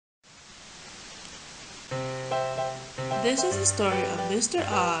This is the story of Mr.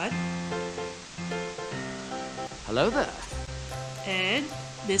 Odd Hello there. and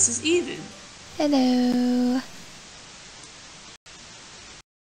Mrs. Even. Hello.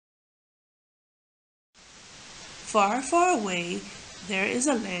 Far, far away, there is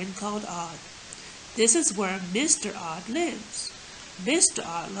a land called Odd. This is where Mr. Odd lives. Mr.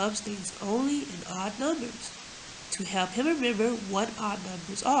 Odd loves things only in odd numbers. To help him remember what odd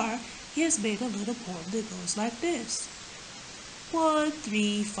numbers are, he has made a little poem that goes like this. 1,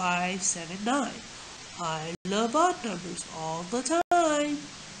 3, 5, 7, 9. I love odd numbers all the time.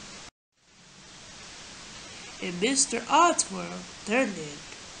 In Mr. Odd's world, there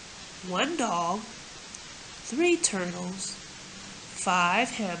lived 1 dog, 3 turtles,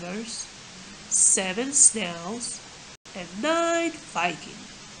 5 hammers, 7 snails, and 9 Vikings.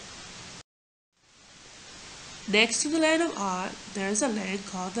 Next to the land of Odd, there is a land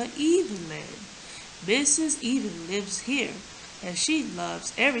called the Even land. Mrs. Even lives here, and she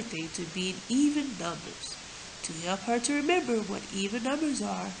loves everything to be in even numbers. To help her to remember what even numbers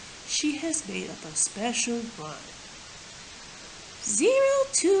are, she has made up a special rhyme. 0,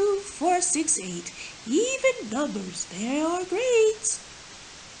 2, 4, 6, 8, even numbers, they are great.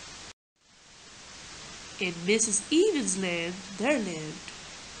 In Mrs. Even's land, there lived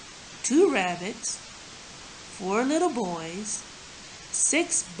 2 rabbits, 4 little boys,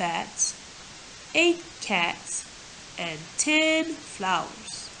 6 bats, 8 cats, and 10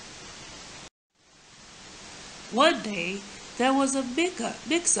 flowers. One day, there was a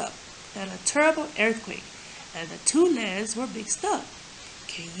mix-up and a terrible earthquake, and the 2 lands were mixed up.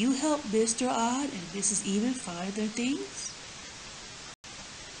 Can you help Mr. Odd and Mrs. Even find their things?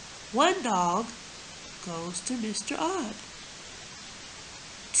 1 dog goes to Mr. Odd.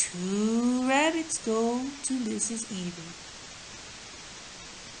 2 rabbits go to Mrs. Even.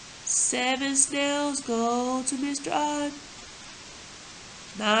 7 snails go to Mr. Odd.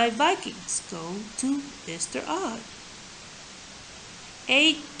 9 Vikings go to Mr. Odd.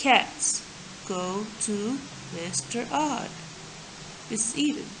 8 cats go to Mr. Odd. Mrs.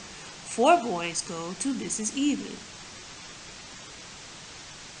 Even. 4 boys go to Mrs. Even.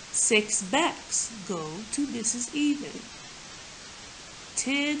 6 bats go to Mrs. Even.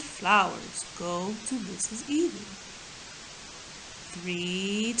 10 flowers go to Mrs. Even.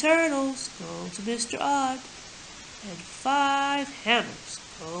 3 turtles go to Mr. Odd. And 5 hammers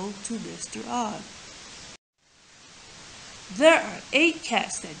go to Mr. Odd. There are 8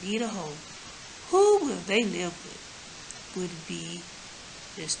 cats that need a home. Who will they live with? Would it be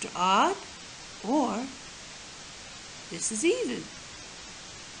Mr. Odd or Mrs. Even?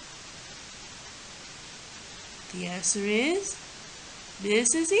 The answer is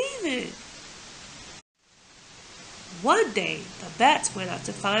Mrs. Even. One day, the bats went out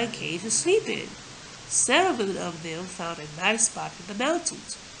to find caves to sleep in. Several of them found a nice spot in the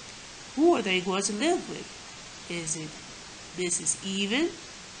mountains. Who are they going to live with? Is it Mrs. Even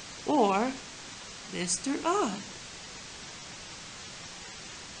or Mr. Odd?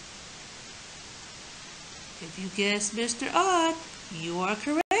 If you guess Mr. Odd, you are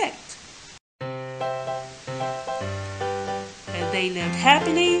correct. And they lived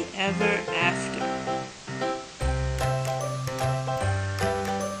happily ever after.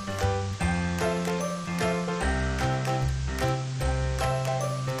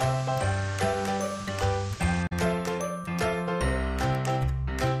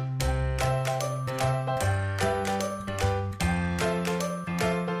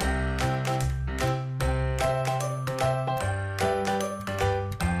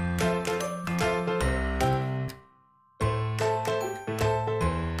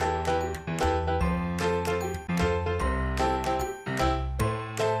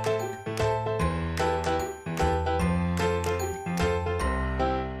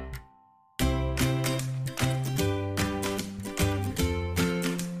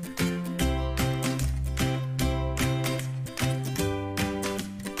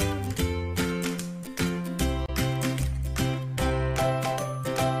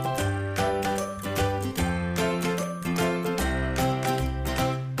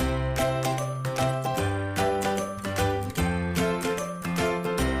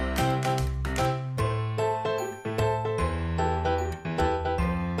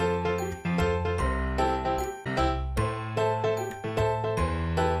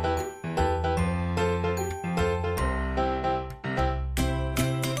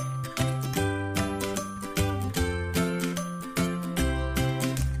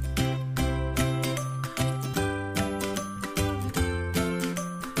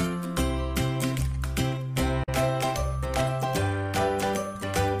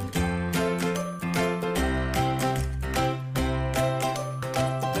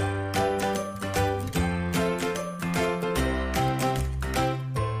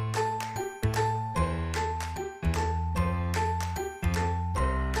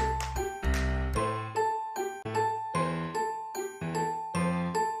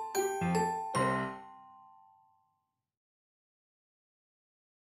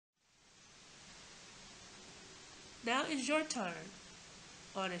 Now is your turn.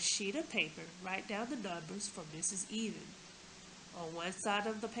 On a sheet of paper, write down the numbers for Mrs. Even. On one side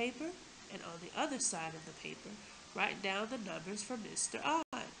of the paper and on the other side of the paper, write down the numbers for Mr. Odd.